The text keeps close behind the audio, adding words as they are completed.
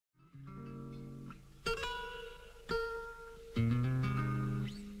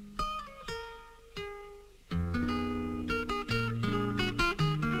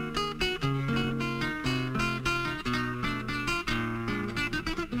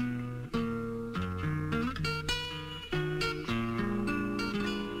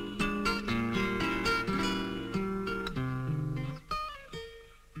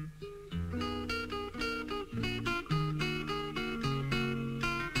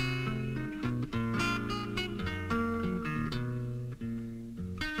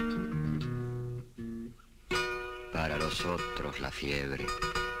los otros la fiebre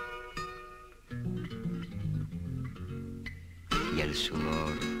y el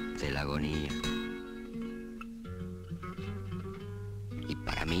sudor de la agonía. Y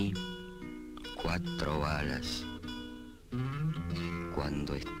para mí, 4 balas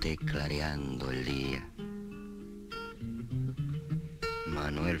cuando esté clareando el día.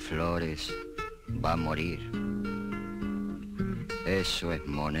 Manuel Flores va a morir. Eso es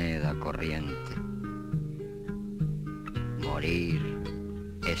moneda corriente. Morir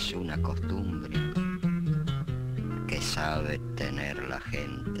es una costumbre que sabe tener la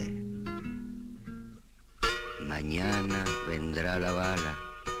gente. Mañana vendrá la bala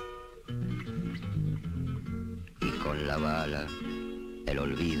y con la bala el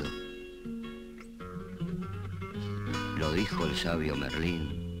olvido. Lo dijo el sabio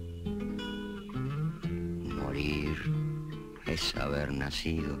Merlin. Morir es haber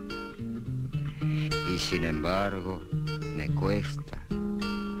nacido. Y sin embargo me cuesta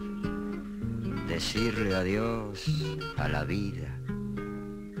decirle adiós a la vida,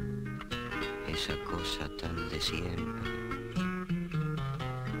 esa cosa tan de siempre,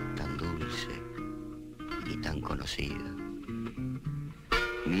 tan dulce y tan conocida.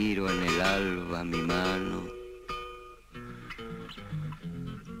 Miro en el alba mi mano,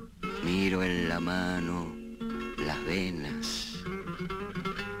 miro en la mano las venas,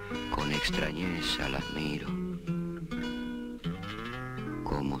 con extrañeza las miro,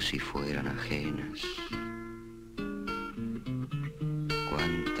 como si fueran ajenas.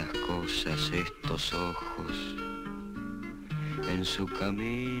 Cuántas cosas estos ojos en su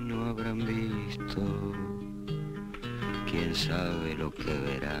camino habrán visto, quién sabe lo que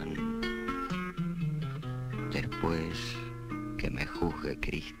verán después que me juzgue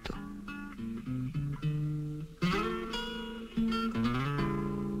Cristo.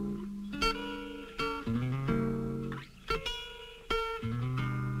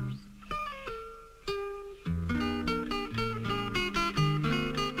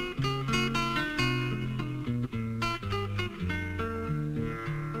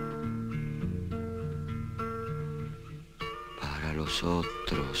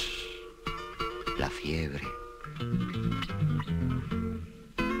 Otros la fiebre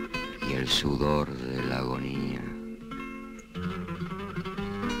y el sudor de la agonía,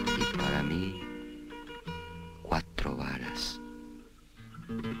 y para mí 4 balas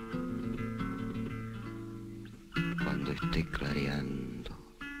cuando esté clareando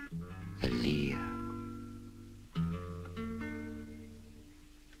el día.